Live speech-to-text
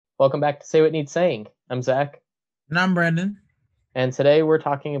Welcome back to Say What Needs Saying. I'm Zach, And I'm Brandon. and today we're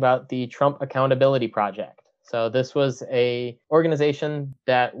talking about the Trump Accountability Project. So this was a organization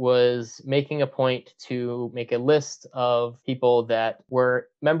that was making a point to make a list of people that were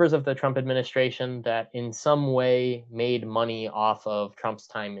members of the Trump administration that in some way made money off of Trump's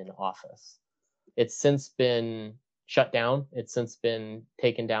time in office. It's since been shut down. It's since been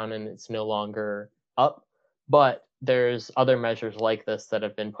taken down and it's no longer up. But there's other measures like this that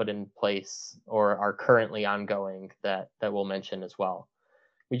have been put in place or are currently ongoing that we'll mention as well.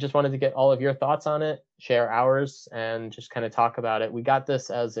 We just wanted to get all of your thoughts on it, share ours, and just kind of talk about it. We got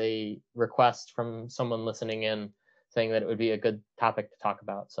this as a request from someone listening in saying that it would be a good topic to talk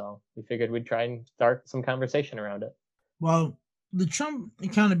about. So we figured we'd try and start some conversation around it. Well, the Trump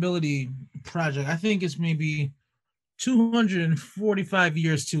Accountability Project, I think it's maybe 245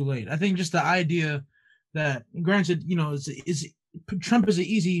 years too late. I think just the idea that, granted, Trump is an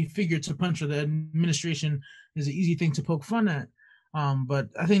easy figure to punch, or the administration is an easy thing to poke fun at. But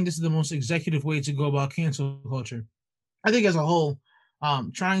I think this is the most executive way to go about cancel culture. I think as a whole,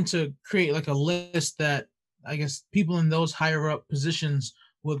 trying to create like a list that I guess people in those higher up positions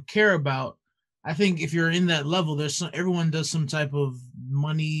would care about. I think if you're in that level, everyone does some type of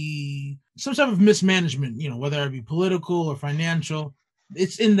money, some type of mismanagement, whether it be political or financial.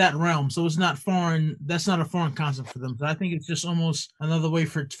 It's in that realm, so it's not foreign. That's not a foreign concept for them. So I think it's just almost another way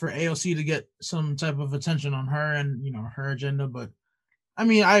for AOC to get some type of attention on her and her agenda. But I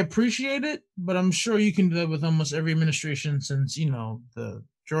mean, I appreciate it, but I'm sure you can do that with almost every administration since, the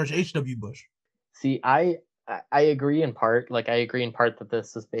George H.W. Bush. See, I agree in part. Like, I agree in part that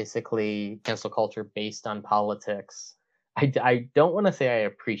this is basically cancel culture based on politics. I don't want to say I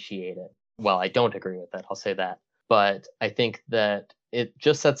appreciate it. Well, I don't agree with it. I'll say that. But I think that it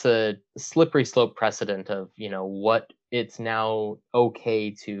just sets a slippery slope precedent of, what it's now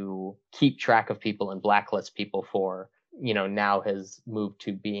okay to keep track of people and blacklist people for, now has moved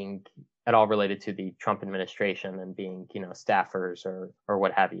to being at all related to the Trump administration and being, staffers or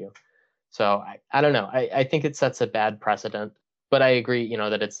what have you. So I don't know. I think it sets a bad precedent, but I agree,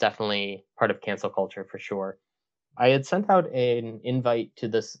 that it's definitely part of cancel culture for sure. I had sent out an invite to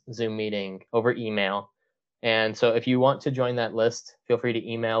this Zoom meeting over email. And so if you want to join that list, feel free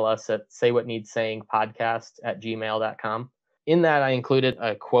to email us at saywhatneedssayingpodcast@gmail.com. In that, I included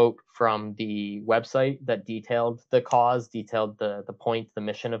a quote from the website that detailed the cause, detailed the point, the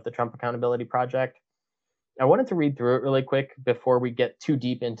mission of the Trump Accountability Project. I wanted to read through it really quick before we get too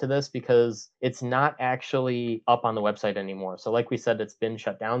deep into this because it's not actually up on the website anymore. So like we said, it's been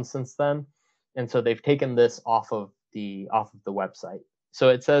shut down since then. And so they've taken this off of the website. So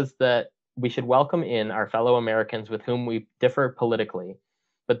it says that we should welcome in our fellow Americans with whom we differ politically,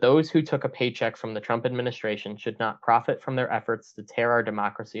 but those who took a paycheck from the Trump administration should not profit from their efforts to tear our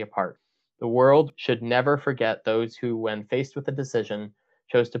democracy apart. The world should never forget those who, when faced with a decision,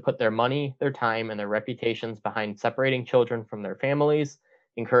 chose to put their money, their time, and their reputations behind separating children from their families,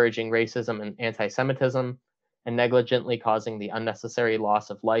 encouraging racism and anti Semitism, and negligently causing the unnecessary loss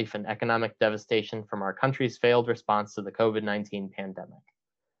of life and economic devastation from our country's failed response to the COVID-19 pandemic.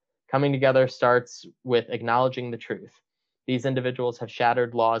 Coming together starts with acknowledging the truth. These individuals have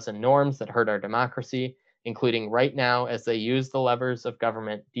shattered laws and norms that hurt our democracy, including right now as they use the levers of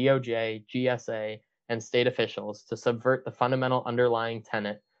government, DOJ, GSA, and state officials to subvert the fundamental underlying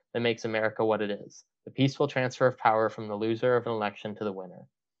tenet that makes America what it is, the peaceful transfer of power from the loser of an election to the winner.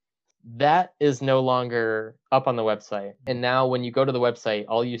 That is no longer up on the website. And now when you go to the website,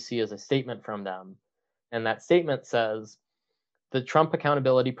 all you see is a statement from them. And that statement says, the Trump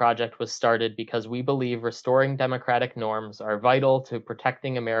Accountability Project was started because we believe restoring democratic norms are vital to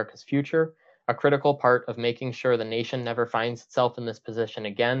protecting America's future. A critical part of making sure the nation never finds itself in this position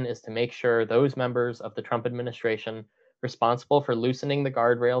again is to make sure those members of the Trump administration responsible for loosening the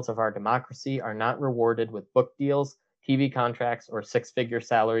guardrails of our democracy are not rewarded with book deals, TV contracts, or six-figure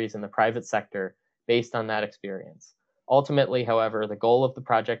salaries in the private sector based on that experience. Ultimately, however, the goal of the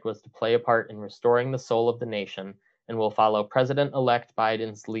project was to play a part in restoring the soul of the nation and will follow President-elect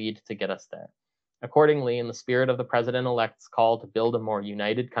Biden's lead to get us there. Accordingly, in the spirit of the President-elect's call to build a more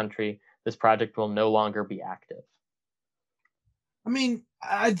united country, this project will no longer be active. I mean,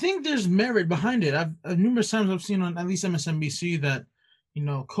 I think there's merit behind it. I've numerous times I've seen on at least MSNBC that the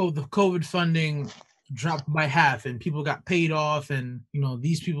COVID funding dropped by half and people got paid off, and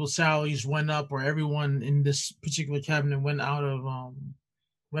these people's salaries went up, or everyone in this particular cabinet went out on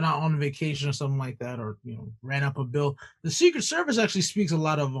vacation or something like that, or ran up a bill. The Secret Service actually speaks a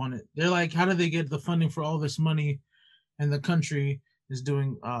lot of on it. They're like, how do they get the funding for all this money, and the country is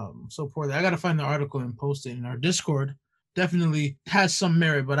doing so poorly? I got to find the article and post it in our Discord. definitely has some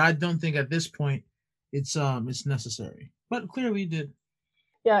merit, but I don't think at this point it's necessary. But clearly, did.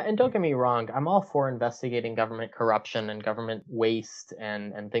 Yeah, and don't get me wrong, I'm all for investigating government corruption and government waste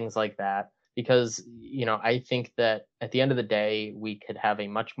and things like that because, I think that at the end of the day, we could have a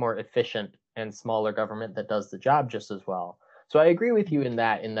much more efficient and smaller government that does the job just as well. So I agree with you in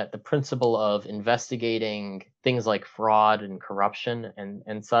that the principle of investigating things like fraud and corruption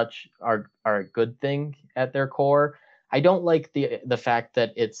and such are a good thing at their core. I don't like the fact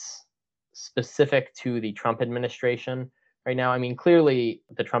that it's specific to the Trump administration right now. I mean, clearly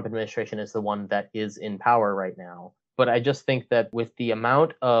the Trump administration is the one that is in power right now. But I just think that with the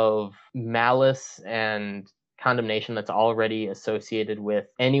amount of malice and condemnation that's already associated with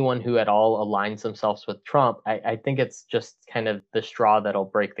anyone who at all aligns themselves with Trump, I think it's just kind of the straw that'll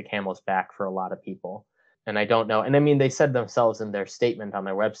break the camel's back for a lot of people. And I don't know. And I mean, they said themselves in their statement on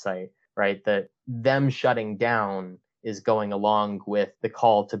their website, right, that them shutting down is going along with the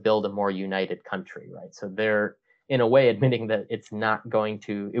call to build a more united country, right? So they're in a way admitting that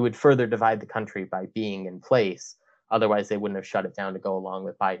it would further divide the country by being in place. Otherwise, they wouldn't have shut it down to go along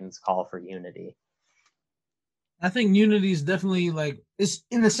with Biden's call for unity. I think unity is definitely it's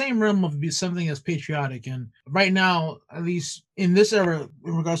in the same realm of something as patriotic. And right now, at least in this era,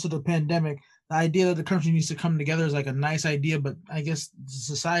 in regards to the pandemic, the idea that the country needs to come together is like a nice idea, but I guess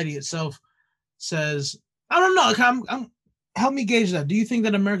society itself says, I don't know. Help me gauge that. Do you think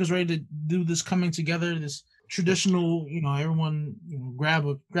that America's ready to do this coming together, this traditional, everyone, grab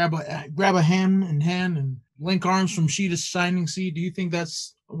a hand in hand and link arms from sea to shining sea? Do you think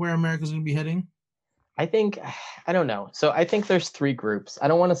that's where America's going to be heading? I don't know. So I think there's three groups. I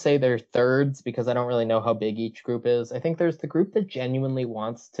don't want to say they're thirds because I don't really know how big each group is. I think there's the group that genuinely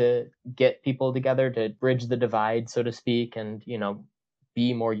wants to get people together to bridge the divide, so to speak, and,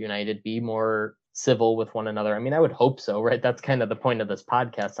 be more united, be more civil with one another. I mean, I would hope so, right? That's kind of the point of this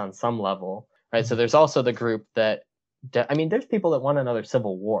podcast on some level, right? So there's also the group that, there's people that want another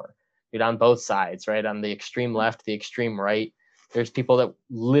civil war, on both sides, right? On the extreme left, the extreme right. There's people that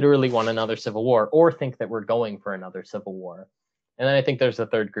literally want another civil war or think that we're going for another civil war. And then I think there's a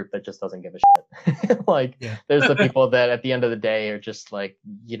third group that just doesn't give a shit. There's the people that at the end of the day are just like,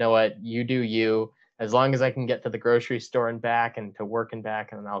 you know what, you do you. As long as I can get to the grocery store and back and to work and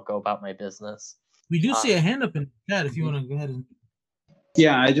back, and then I'll go about my business. We do see a hand up in the chat if you want to go ahead and.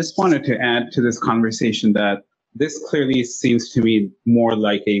 Yeah, I just wanted to add to this conversation that this clearly seems to me more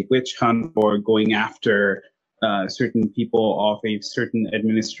like a witch hunt or going after certain people of a certain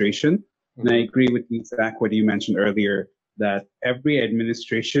administration. Mm-hmm. And I agree with you, Zach, what you mentioned earlier, that every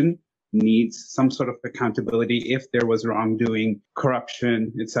administration needs some sort of accountability if there was wrongdoing,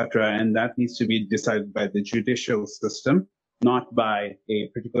 corruption, etc. And that needs to be decided by the judicial system, not by a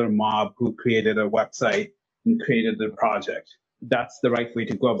particular mob who created a website and created the project. That's the right way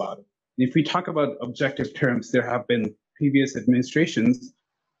to go about it. If we talk about objective terms, there have been previous administrations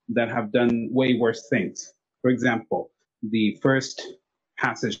that have done way worse things. For example, the first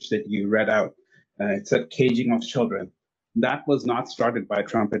passage that you read out, it said caging of children. That was not started by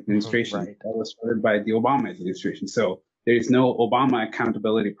Trump administration. Right. That was started by the Obama administration. So there is no Obama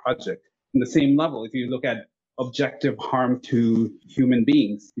accountability project. On the same level, if you look at objective harm to human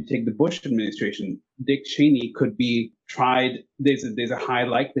beings, you take the Bush administration, Dick Cheney could be tried. There's a high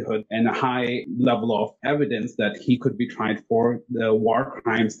likelihood and a high level of evidence that he could be tried for the war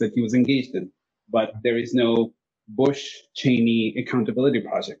crimes that he was engaged in. But there is no Bush-Cheney accountability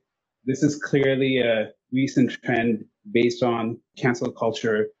project. This is clearly a recent trend based on cancel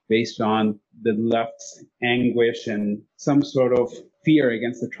culture, based on the left's anguish and some sort of fear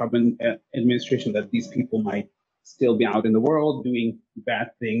against the Trump administration that these people might still be out in the world doing bad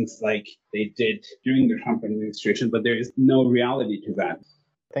things like they did during the Trump administration, but there is no reality to that.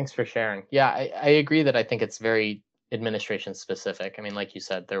 Thanks for sharing. Yeah, I agree that I think it's very administration specific. I mean, like you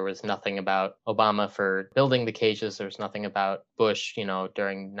said, there was nothing about Obama for building the cages. There's nothing about Bush,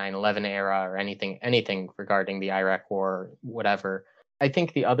 during 9/11 era or anything regarding the Iraq war, whatever. I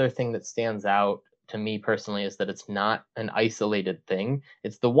think the other thing that stands out to me personally is that it's not an isolated thing.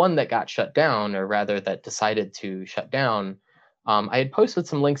 It's the one that got shut down, or rather that decided to shut down. I had posted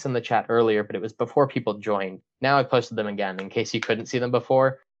some links in the chat earlier, but it was before people joined. Now I posted them again in case you couldn't see them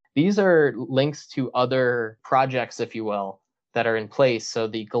before. These are links to other projects, if you will, that are in place. So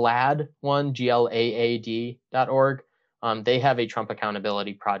the GLAAD one, GLAAD.org, they have a Trump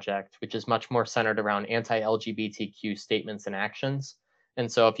accountability project, which is much more centered around anti-LGBTQ statements and actions. And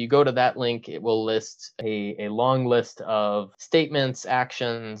so if you go to that link, it will list a long list of statements,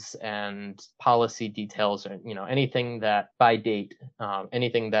 actions, and policy details, or anything that by date,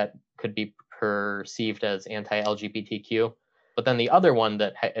 anything that could be perceived as anti-LGBTQ. But then the other one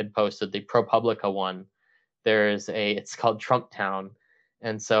that had posted, the ProPublica one, it's called Trump Town.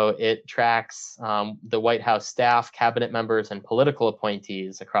 And so it tracks the White House staff, cabinet members, and political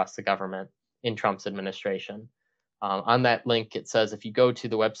appointees across the government in Trump's administration. On that link, it says, if you go to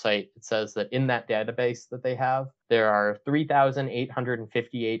the website, it says that in that database that they have, there are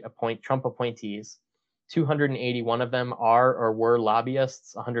 3,858 Trump appointees. 281 of them are or were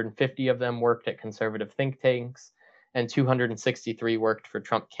lobbyists. 150 of them worked at conservative think tanks, and 263 worked for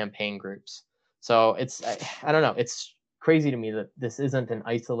Trump campaign groups. So I don't know. It's crazy to me that this isn't an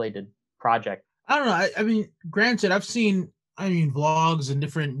isolated project. I don't know. I mean, granted, I've seen vlogs and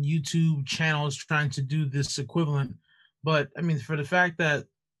different YouTube channels trying to do this equivalent, but I mean, for the fact that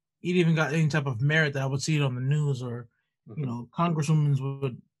it even got any type of merit that I would see it on the news, or congresswomen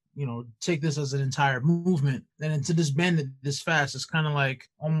would take this as an entire movement, and to disband it this fast is kind of like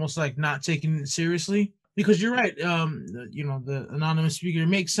almost like not taking it seriously. Because you're right, the anonymous speaker, it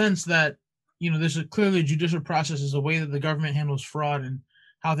makes sense that there's clearly a judicial process is a way that the government handles fraud and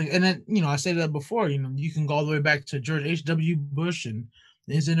how they, and then, I said that before, you can go all the way back to George H.W. Bush and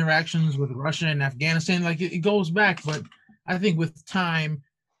his interactions with Russia and Afghanistan. Like it goes back, but I think with time,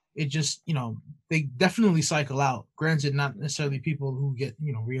 it just, they definitely cycle out. Granted, not necessarily people who get,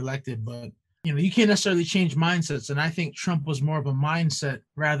 reelected, but, you can't necessarily change mindsets. And I think Trump was more of a mindset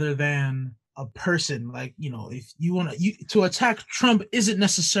rather than a person. Like, if you want to attack Trump isn't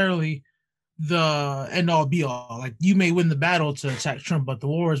necessarily the end all be all. Like, you may win the battle to attack Trump, but the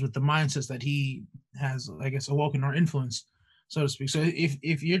war is with the mindsets that he has, I guess, awoken or influenced, so to speak. So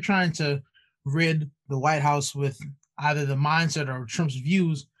if you're trying to rid the White House with either the mindset or Trump's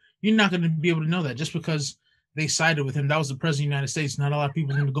views, you're not going to be able to know that just because they sided with him. That was the president of the United States. Not a lot of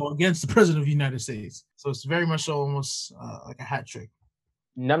people are going to go against the president of the United States. So it's very much so almost like a hat trick.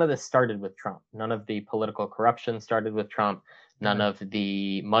 None of this started with Trump. None of the political corruption started with Trump. None of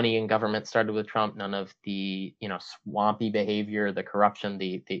the money in government started with Trump. None of the, swampy behavior, the corruption,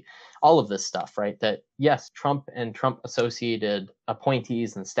 the all of this stuff, right? That yes, Trump and Trump associated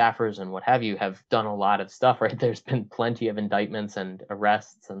appointees and staffers and what have you have done a lot of stuff, right? There's been plenty of indictments and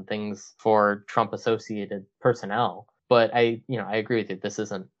arrests and things for Trump associated personnel. But I agree with you. This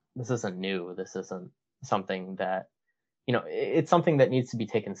isn't new. This isn't something that, it's something that needs to be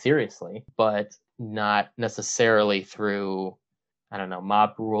taken seriously, but not necessarily through, I don't know,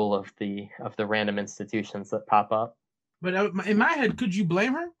 mob rule of the random institutions that pop up. But in my head, could you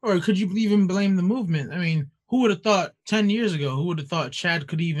blame her, or could you even blame the movement? I mean, who would have thought 10 years ago? Who would have thought Chad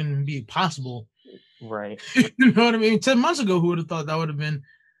could even be possible? Right. You know what I mean? 10 months ago, who would have thought that would have been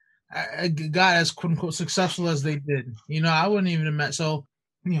got as quote unquote successful as they did? I wouldn't even have met. So,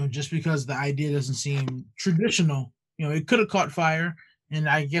 just because the idea doesn't seem traditional, it could have caught fire. And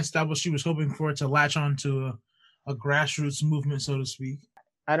I guess that was she was hoping for, to latch on to a grassroots movement, so to speak.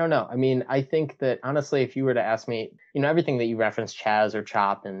 I don't know. I mean, I think that honestly, if you were to ask me, everything that you referenced, Chaz or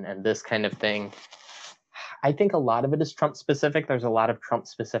Chop and this kind of thing, I think a lot of it is Trump specific. There's a lot of Trump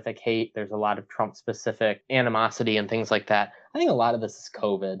specific hate. There's a lot of Trump specific animosity and things like that. I think a lot of this is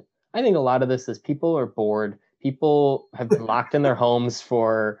COVID. I think a lot of this is people are bored. People have been locked in their homes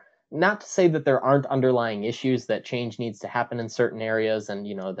for, not to say that there aren't underlying issues, that change needs to happen in certain areas, and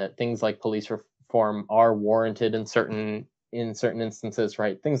that things like police reform are warranted in certain instances,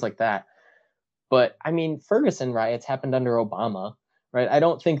 right? Things like that. But I mean, Ferguson riots happened under Obama, right? I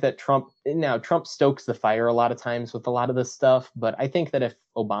don't think that Trump stokes the fire a lot of times with a lot of this stuff, but I think that if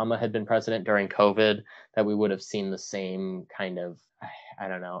Obama had been president during COVID, that we would have seen the same kind of, I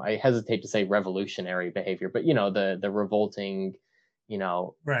don't know, I hesitate to say revolutionary behavior, but the revolting,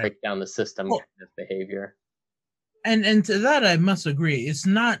 right, break down the system kind of behavior. And to that, I must agree. It's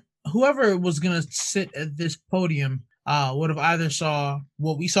not whoever was going to sit at this podium would have either saw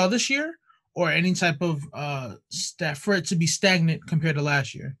what we saw this year or any type of for it to be stagnant compared to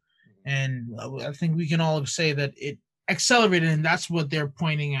last year. And I think we can all say that it accelerated, and that's what they're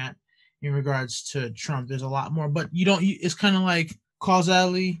pointing at in regards to Trump. There's a lot more, but it's kind of like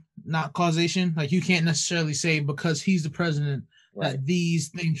causality, not causation. Like, you can't necessarily say because he's the president, right, that these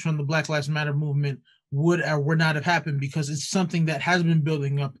things from the Black Lives Matter movement would or would not have happened, because it's something that has been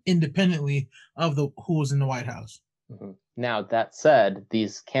building up independently of who was in the White House. Mm-hmm. Now, that said,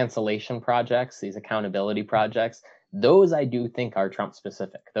 these cancellation projects, these accountability projects, those I do think are Trump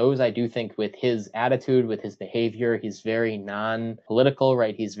specific. Those I do think, with his attitude, with his behavior, he's very non-political,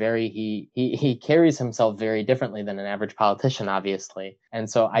 right? He carries himself very differently than an average politician, obviously. And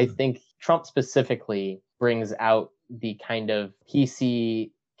so I think Trump specifically brings out the kind of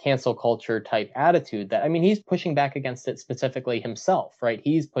PC cancel culture type attitude that, I mean, he's pushing back against it specifically himself, right?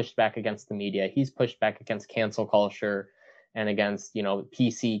 He's pushed back against the media. He's pushed back against cancel culture and against,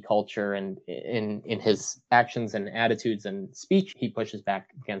 PC culture, and in his actions and attitudes and speech, he pushes back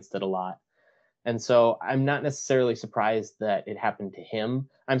against it a lot. And so I'm not necessarily surprised that it happened to him.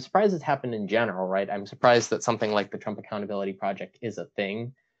 I'm surprised it happened in general, right? I'm surprised that something like the Trump Accountability Project is a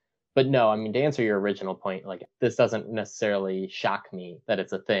thing. But no, I mean, to answer your original point, like, this doesn't necessarily shock me that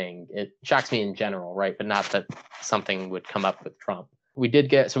it's a thing. It shocks me in general, right? But not that something would come up with Trump. We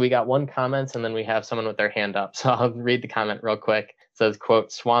got one comment, and then we have someone with their hand up. So I'll read the comment real quick. It says,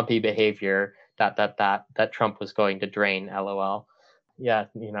 quote, "Swampy behavior, ... that Trump was going to drain, LOL." Yeah,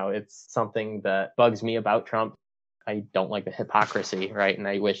 it's something that bugs me about Trump. I don't like the hypocrisy, right? And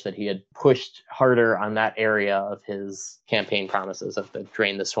I wish that he had pushed harder on that area of his campaign promises of the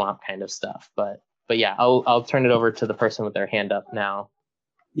drain the swamp kind of stuff. But yeah, I'll turn it over to the person with their hand up now.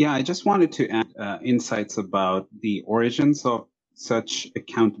 Yeah, I just wanted to add insights about the origins of such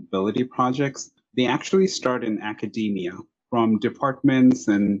accountability projects. They actually start in academia, from departments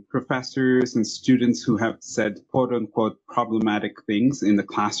and professors and students who have said quote unquote problematic things in the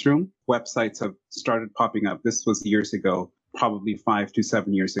classroom. Websites have started popping up. This was years ago, probably 5 to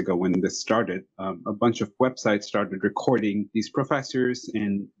 7 years ago when this started. A bunch of websites started recording these professors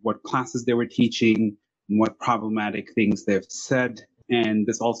and what classes they were teaching and what problematic things they've said. And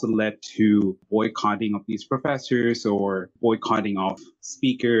this also led to boycotting of these professors or boycotting of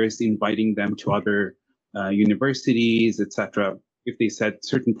speakers, inviting them to other universities, etc., if they said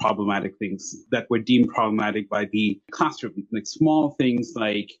certain problematic things that were deemed problematic by the classroom, like small things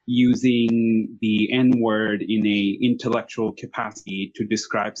like using the N-word in a intellectual capacity to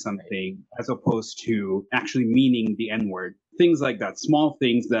describe something as opposed to actually meaning the N-word. Things like that, small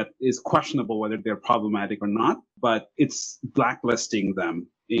things that is questionable whether they're problematic or not, but it's blacklisting them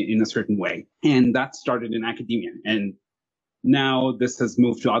in a certain way. And that started in academia. And now this has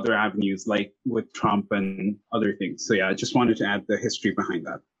moved to other avenues, like with Trump and other things. So yeah, I just wanted to add the history behind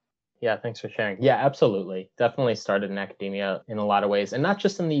that. Yeah, thanks for sharing. Yeah, absolutely. Definitely started in academia in a lot of ways, and not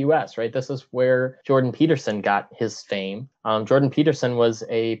just in the US, right? This is where Jordan Peterson got his fame. Jordan Peterson was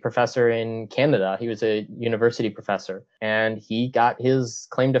a professor in Canada. He was a university professor, and he got his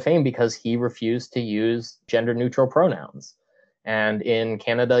claim to fame because he refused to use gender neutral pronouns. And in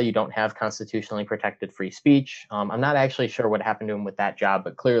Canada, you don't have constitutionally protected free speech. I'm not actually sure what happened to him with that job,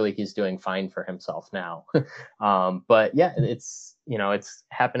 but clearly he's doing fine for himself now. But yeah, it's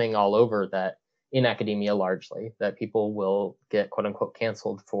happening all over, that in academia largely, that people will get quote unquote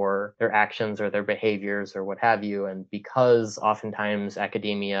canceled for their actions or their behaviors or what have you. And because oftentimes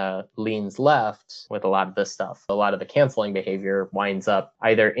academia leans left with a lot of this stuff, a lot of the canceling behavior winds up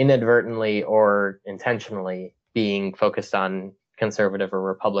either inadvertently or intentionally being focused on conservative or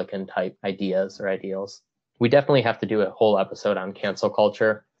Republican type ideas or ideals. We definitely have to do a whole episode on cancel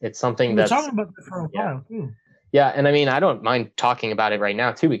culture. It's something that's... We're talking about that for a while, too. Yeah, and I mean, I don't mind talking about it right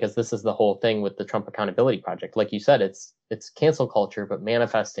now, too, because this is the whole thing with the Trump Accountability Project. Like you said, it's cancel culture, but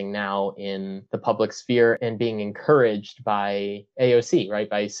manifesting now in the public sphere and being encouraged by AOC, right?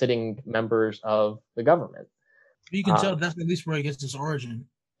 By sitting members of the government. You can tell that's at least where it gets its origin.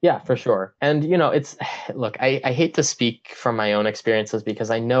 Yeah, for sure. And, look, I hate to speak from my own experiences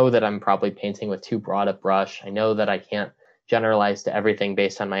because I know that I'm probably painting with too broad a brush. I know that I can't generalize to everything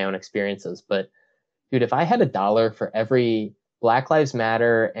based on my own experiences. But, dude, if I had $1 for every Black Lives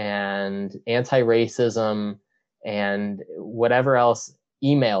Matter and anti-racism and whatever else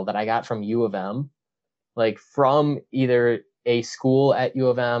email that I got from U of M, like from either a school at U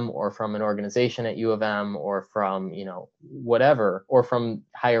of M or from an organization at U of M or from, whatever, or from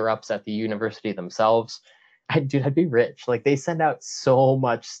higher ups at the university themselves, I'd be rich. Like, they send out so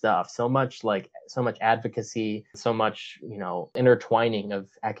much stuff, so much advocacy, so much, intertwining of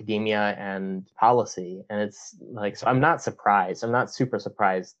academia and policy. And it's like, so I'm not surprised. I'm not super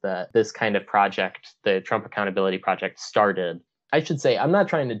surprised that this kind of project, the Trump Accountability Project, started. I should say, I'm not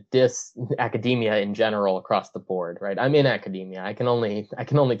trying to diss academia in general across the board, right? I'm in academia. I can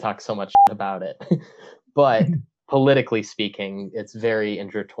only talk so much about it. But politically speaking, it's very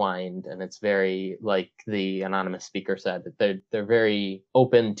intertwined, and it's very, like the anonymous speaker said, that they're very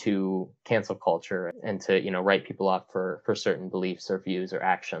open to cancel culture and to, write people off for certain beliefs or views or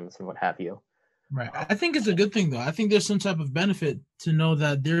actions and what have you. Right. I think it's a good thing, though. I think there's some type of benefit to know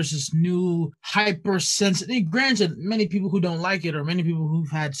that there's this new hypersensitive. Granted, many people who don't like it or many people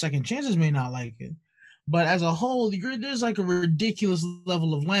who've had second chances may not like it. But as a whole, there's like a ridiculous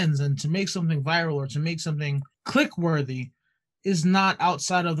level of lens. And to make something viral or to make something click-worthy is not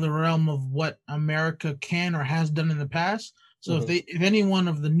outside of the realm of what America can or has done in the past. So if any one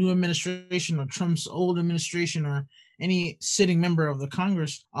of the new administration or Trump's old administration or any sitting member of the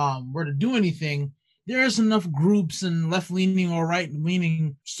Congress were to do anything, there's enough groups and left-leaning or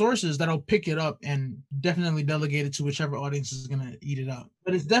right-leaning sources that'll pick it up and definitely delegate it to whichever audience is going to eat it up.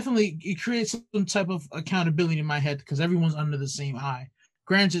 But it creates some type of accountability in my head because everyone's under the same eye.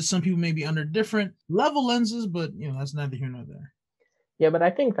 Granted, some people may be under different level lenses, but that's neither here nor there. Yeah, but I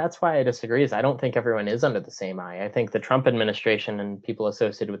think that's why I disagree is I don't think everyone is under the same eye. I think the Trump administration and people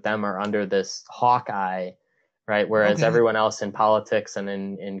associated with them are under this hawk eye, right? Whereas everyone else in politics and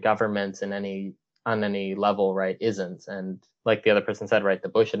in government and on any level, right, isn't. And like the other person said, right, the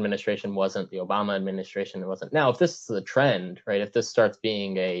Bush administration wasn't, the Obama administration wasn't. Now, if this is a trend, right, if this starts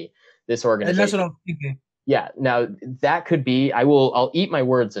being this organization. And that's what I'm thinking. Yeah, now that could be, I'll eat my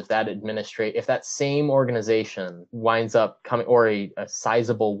words if that same organization winds up coming, or a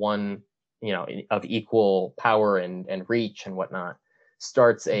sizable one, of equal power and reach and whatnot,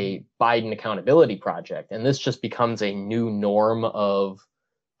 starts a Biden accountability project. And this just becomes a new norm of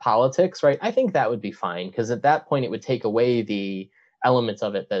politics, right? I think that would be fine because at that point it would take away the elements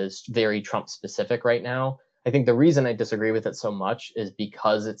of it that is very Trump specific right now. I think the reason I disagree with it so much is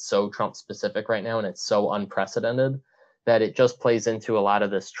because it's so Trump specific right now and it's so unprecedented that it just plays into a lot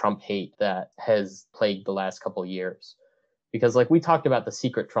of this Trump hate that has plagued the last couple of years. Because like we talked about the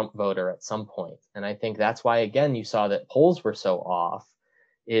secret Trump voter at some point, and I think that's why, again, you saw that polls were so off,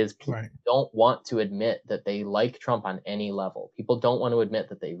 is people don't want to admit that they like Trump on any level. People don't want to admit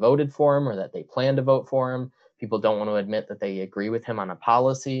that they voted for him or that they plan to vote for him. People don't want to admit that they agree with him on a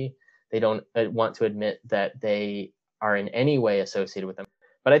policy. They don't want to admit that they are in any way associated with him.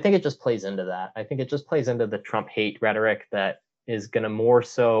 But I think it just plays into that. I think it just plays into the Trump hate rhetoric that is going to more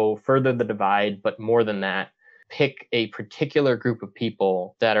so further the divide, but more than that, pick a particular group of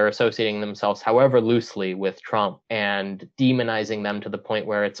people that are associating themselves, however loosely, with Trump and demonizing them to the point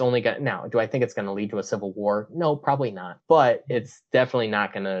where it's only got. Now, do I think it's going to lead to a civil war? No, probably not. But it's definitely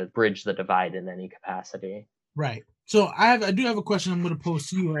not going to bridge the divide in any capacity. Right. So I do have a question I'm going to pose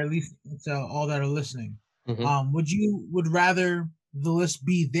to you, or at least to all that are listening. Mm-hmm. Would rather the list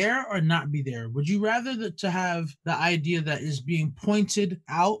be there or not be there? Would you rather to have the idea that is being pointed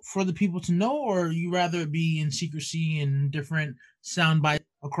out for the people to know, or you rather it be in secrecy and different sound bites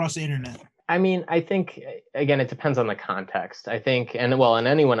across the internet? I mean, I think, again, it depends on the context. I think, and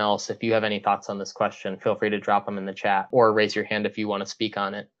anyone else, if you have any thoughts on this question, feel free to drop them in the chat or raise your hand if you want to speak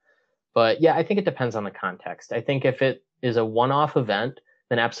on it. But yeah, I think it depends on the context. I think if it is a one-off event,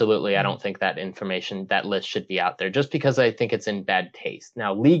 then absolutely, I don't think that information, that list should be out there just because I think it's in bad taste.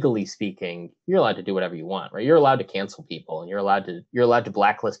 Now, legally speaking, you're allowed to do whatever you want, right? You're allowed to cancel people and you're allowed to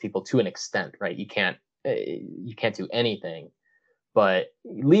blacklist people to an extent, right? You can't do anything. But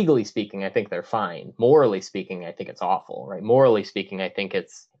legally speaking, I think they're fine. Morally speaking, I think it's awful, right? Morally speaking, I think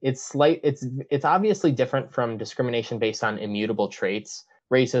it's obviously different from discrimination based on immutable traits.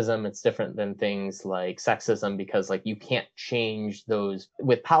 Racism, it's different than things like sexism because like you can't change those.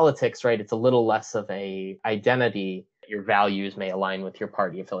 With politics, right, it's a little less of a identity. Your values may align with your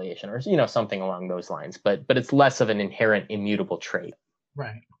party affiliation or something along those lines, but it's less of an inherent immutable trait.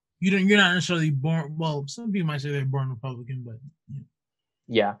 Right. You're not necessarily born, well, some people might say they're born Republican, but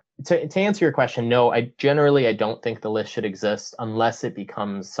yeah. To answer your question, no, I don't think the list should exist unless it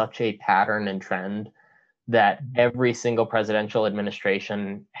becomes such a pattern and trend that every single presidential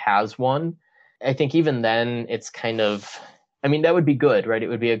administration has one. I think even then it's kind of, that would be good, right? It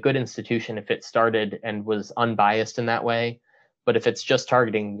would be a good institution if it started and was unbiased in that way. But if it's just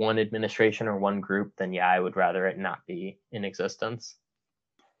targeting one administration or one group, then yeah, I would rather it not be in existence.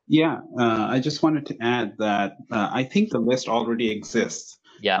 Yeah, I just wanted to add that I think the list already exists.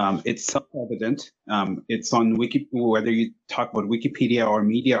 Yeah, it's self-evident. It's on Wiki, whether you talk about Wikipedia or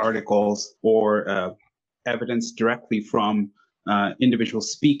media articles or evidence directly from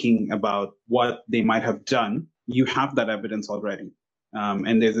individuals speaking about what they might have done. You have that evidence already.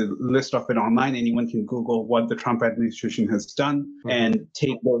 And there's a list of it online. Anyone can Google what the Trump administration has done and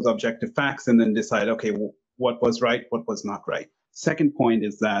take those objective facts and then decide, okay, what was right, what was not right. Second point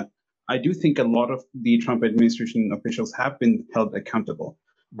is that I do think a lot of the Trump administration officials have been held accountable.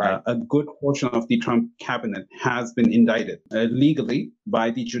 Right. A good portion of the Trump cabinet has been indicted legally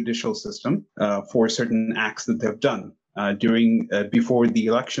by the judicial system for certain acts that they've done before the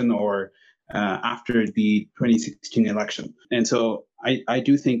election or after the 2016 election. And so I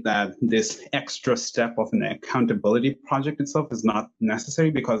do think that this extra step of an accountability project itself is not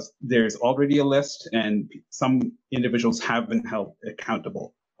necessary because there's already a list and some individuals have been held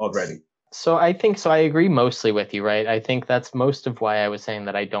accountable already. So I agree mostly with you, right? I think that's most of why I was saying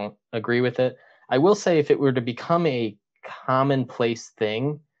that I don't agree with it. I will say if it were to become a commonplace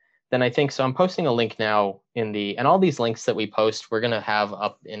thing, then I think so. I'm posting a link now and all these links that we post, we're going to have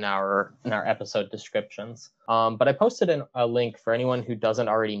up in our episode descriptions. But I posted a link for anyone who doesn't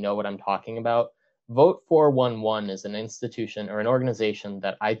already know what I'm talking about. Vote 411 is an institution or an organization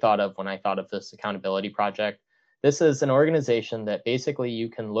that I thought of when I thought of this accountability project. This is an organization that basically you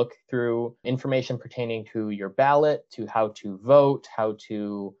can look through information pertaining to your ballot, to how to vote, how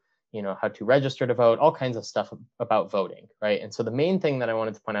to register to vote, all kinds of stuff about voting, right? And so the main thing that I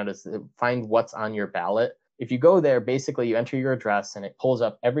wanted to point out is to find what's on your ballot. If you go there, basically you enter your address and it pulls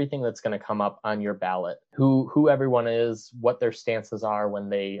up everything that's going to come up on your ballot, who everyone is, what their stances are when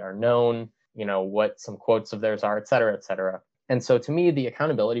they are known, what some quotes of theirs are, et cetera, et cetera. And so to me, the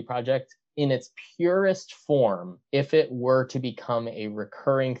Accountability Project, in its purest form, if it were to become a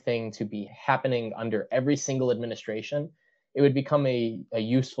recurring thing to be happening under every single administration, it would become a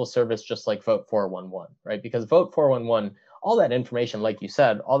useful service just like Vote 411, right? Because Vote 411, all that information, like you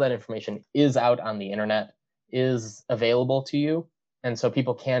said, all that information is out on the internet, is available to you. And so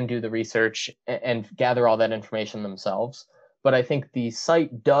people can do the research and gather all that information themselves. But I think the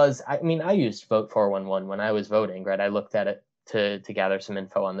site does, I used Vote 411 when I was voting, right? I looked at it to gather some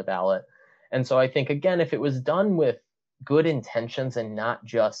info on the ballot. And so I think, again, if it was done with good intentions and not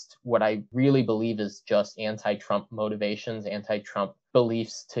just what I really believe is just anti-Trump motivations, anti-Trump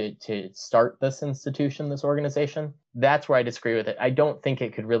beliefs to start this institution, this organization, that's where I disagree with it. I don't think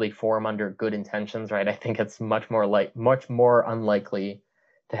it could really form under good intentions, right? I think it's much more unlikely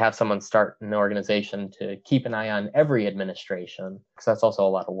to have someone start an organization to keep an eye on every administration, because that's also a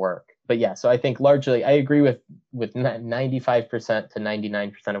lot of work. But yeah, so I think largely I agree with 95% to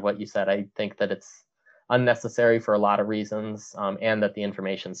 99% of what you said. I think that it's unnecessary for a lot of reasons, and that the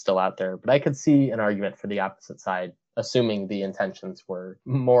information's still out there. But I could see an argument for the opposite side, assuming the intentions were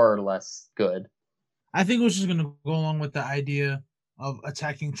more or less good. I think we're just going to go along with the idea of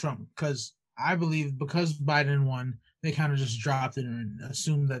attacking Trump, because I believe because Biden won, they kind of just dropped it and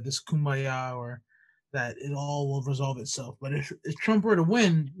assumed that this kumbaya or that it all will resolve itself. But if Trump were to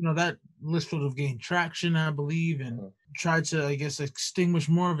win, that list would have gained traction, I believe, and tried to, I guess, extinguish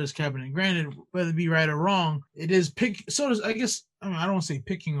more of his cabinet. Granted, whether it be right or wrong, it is I don't want to say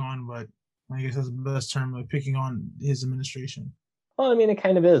picking on, but I guess that's the best term, like picking on his administration. Well, it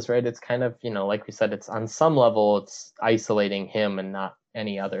kind of is, right? It's kind of, like we said, it's on some level, it's isolating him and not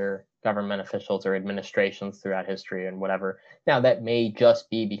any other government officials or administrations throughout history and whatever. Now, that may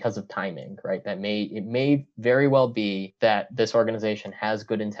just be because of timing, right? It may very well be that this organization has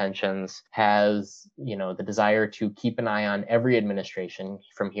good intentions, has, the desire to keep an eye on every administration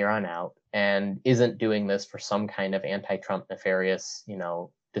from here on out, and isn't doing this for some kind of anti-Trump nefarious,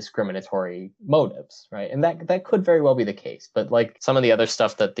 discriminatory motives, right? And that could very well be the case. But like some of the other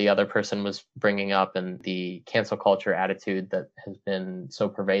stuff that the other person was bringing up and the cancel culture attitude that has been so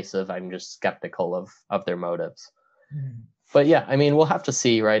pervasive, I'm just skeptical of their motives. But yeah, we'll have to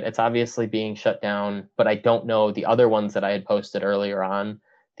see, right? It's obviously being shut down, but I don't know the other ones that I had posted earlier on,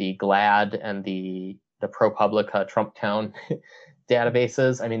 the GLAAD and the ProPublica Trump Town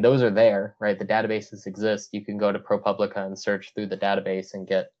databases. Those are there, right? The databases exist. You can go to ProPublica and search through the database and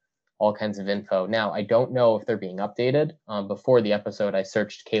get all kinds of info. Now, I don't know if they're being updated. Before the episode, I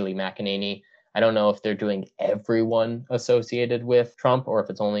searched Kayleigh McEnany. I don't know if they're doing everyone associated with Trump or if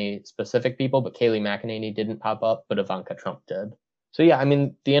it's only specific people, but Kayleigh McEnany didn't pop up, but Ivanka Trump did. So yeah,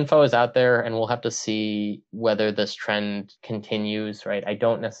 the info is out there and we'll have to see whether this trend continues, right?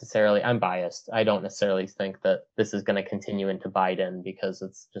 I'm biased. I don't necessarily think that this is going to continue into Biden, because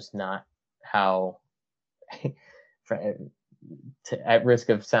it's just not how, at risk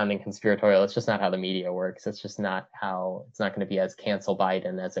of sounding conspiratorial, it's just not how the media works. It's not going to be as cancel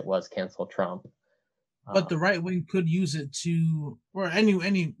Biden as it was cancel Trump. But the right wing could use it or any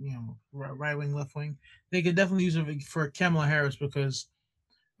right wing, left wing, they could definitely use it for Kamala Harris, because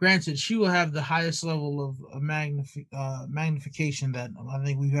granted, she will have the highest level of magnification that I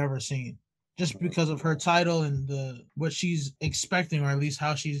think we've ever seen, just because of her title and what she's expecting, or at least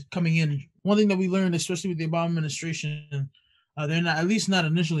how she's coming in. One thing that we learned, especially with the Obama administration, they're not, at least not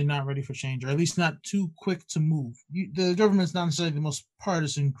initially, not ready for change, or at least not too quick to move. The government's not necessarily the most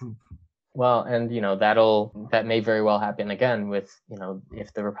partisan group. Well, and that may very well happen again with,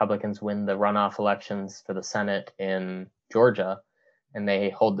 if the Republicans win the runoff elections for the Senate in Georgia and they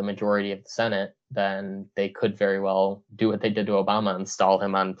hold the majority of the Senate, then they could very well do what they did to Obama and stall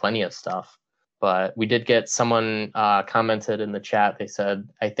him on plenty of stuff. But we did get someone commented in the chat. They said,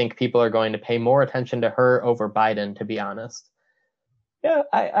 I think people are going to pay more attention to her over Biden, to be honest. Yeah,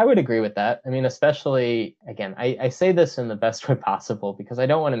 I would agree with that. I mean, especially, again, I say this in the best way possible because I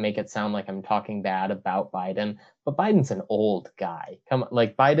don't want to make it sound like I'm talking bad about Biden, but Biden's an old guy. Come on,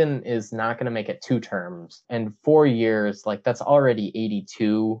 like Biden is not going to make it 2 terms. And 4 years, like that's already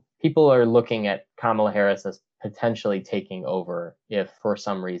 82. People are looking at Kamala Harris as potentially taking over if for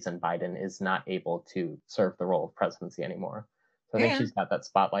some reason Biden is not able to serve the role of presidency anymore. So I think she's got that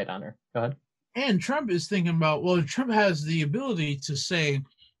spotlight on her. Go ahead. And Trump is thinking about, well, Trump has the ability to say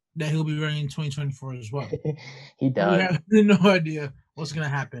that he'll be running in 2024 as well. He does. We have no idea what's going to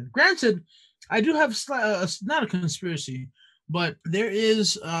happen. Granted, I do have not a conspiracy, but there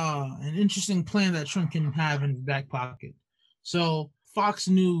is an interesting plan that Trump can have in his back pocket. So Fox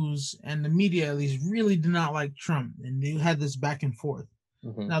News and the media at least really did not like Trump, and they had this back and forth.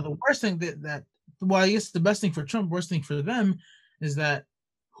 Mm-hmm. Now, the worst thing well, I guess the best thing for Trump, worst thing for them is that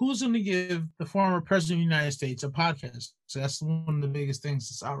who's going to give the former president of the United States a podcast? So that's one of the biggest things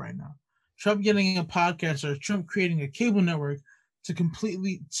that's out right now. Trump getting a podcast or Trump creating a cable network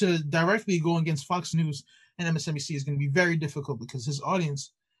to directly go against Fox News and MSNBC is going to be very difficult because his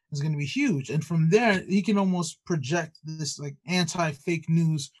audience is going to be huge. And from there, he can almost project this like anti-fake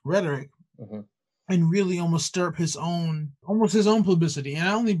news rhetoric and really almost stir up his own publicity. And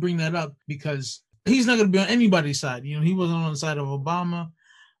I only bring that up because he's not going to be on anybody's side. You know, he wasn't on the side of Obama.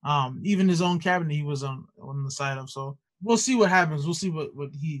 Even his own cabinet, he was on the side of. So we'll see what happens. We'll see what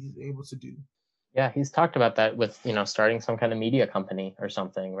he's able to do. Yeah, he's talked about that with, starting some kind of media company or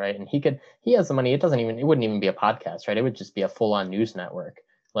something, right? And he has the money. It wouldn't even be a podcast, right? It would just be a full-on news network.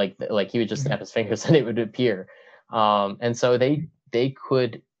 Like he would just snap his fingers and it would appear. And so they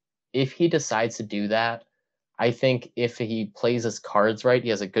could, if he decides to do that, I think if he plays his cards right, he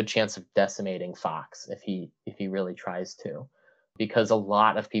has a good chance of decimating Fox if he really tries to. Because a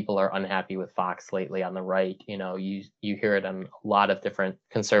lot of people are unhappy with Fox lately on the right. You hear it on a lot of different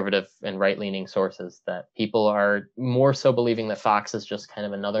conservative and right-leaning sources that people are more so believing that Fox is just kind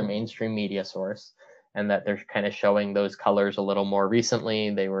of another mainstream media source and that they're kind of showing those colors a little more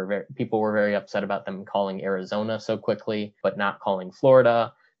recently. People were very upset about them calling Arizona so quickly, but not calling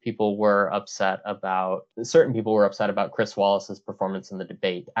Florida. Certain people were upset about Chris Wallace's performance in the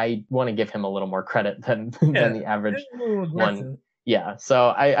debate. I want to give him a little more credit than the average one. Yeah, so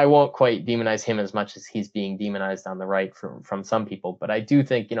I won't quite demonize him as much as he's being demonized on the right from some people. But I do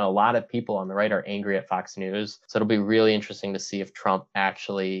think, a lot of people on the right are angry at Fox News. So it'll be really interesting to see if Trump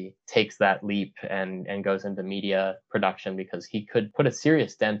actually takes that leap and goes into media production, because he could put a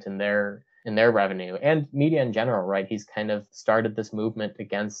serious dent in their revenue and media in general, right? He's kind of started this movement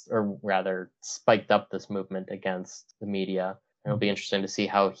against, or rather spiked up this movement against the media. It'll be interesting to see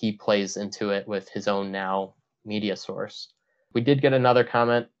how he plays into it with his own now media source. We did get another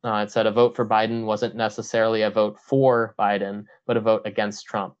comment. It said a vote for Biden wasn't necessarily a vote for Biden, but a vote against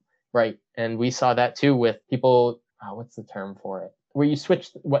Trump, right? And we saw that too with people, what's the term for it? Where you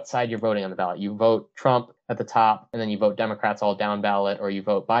switch what side you're voting on the ballot. You vote Trump at the top, and then you vote Democrats all down ballot, or you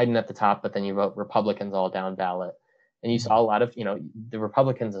vote Biden at the top, but then you vote Republicans all down ballot. And you saw a lot of, the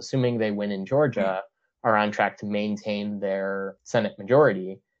Republicans, assuming they win in Georgia, are on track to maintain their Senate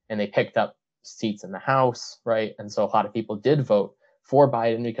majority, and they picked up seats in the House, right? And so a lot of people did vote for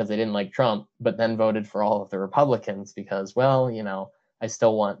Biden because they didn't like Trump, but then voted for all of the Republicans because, I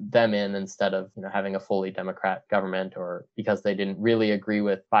still want them in instead of, having a fully Democrat government, or because they didn't really agree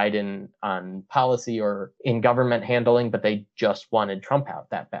with Biden on policy or in government handling, but they just wanted Trump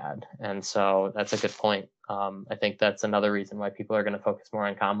out that bad. And so that's a good point. I think that's another reason why people are going to focus more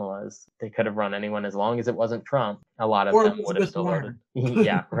on Kamala, is they could have run anyone as long as it wasn't Trump. A lot of them would have still voted.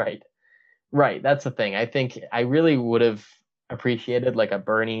 Yeah, right. Right. That's the thing. I think I really would have appreciated like a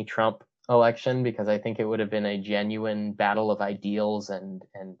Bernie Trump election, because I think it would have been a genuine battle of ideals and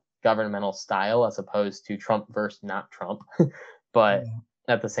governmental style, as opposed to Trump versus not Trump. But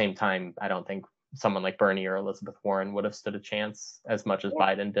at the same time, I don't think someone like Bernie or Elizabeth Warren would have stood a chance as much as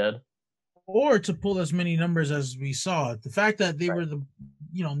Biden did. Or to pull as many numbers as we saw. The fact that they were the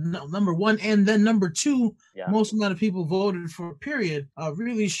number one and then number two, most amount of people voted for, period,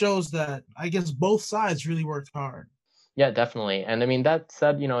 really shows that I guess both sides really worked hard. Yeah, definitely. And I mean, that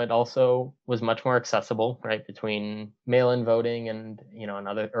said, it also was much more accessible, right, between mail-in voting and, and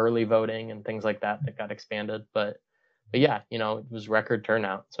other early voting and things like that got expanded. But yeah, it was record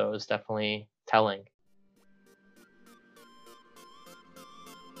turnout. So it was definitely telling.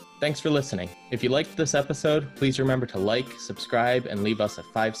 Thanks for listening. If you liked this episode, please remember to like, subscribe, and leave us a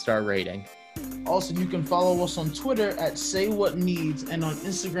 5-star rating. Also, you can follow us on Twitter at SayWhatNeeds and on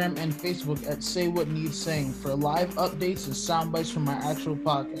Instagram and Facebook at SayWhatNeedsSaying for live updates and sound bites from our actual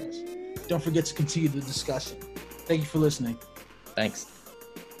podcast. Don't forget to continue the discussion. Thank you for listening. Thanks.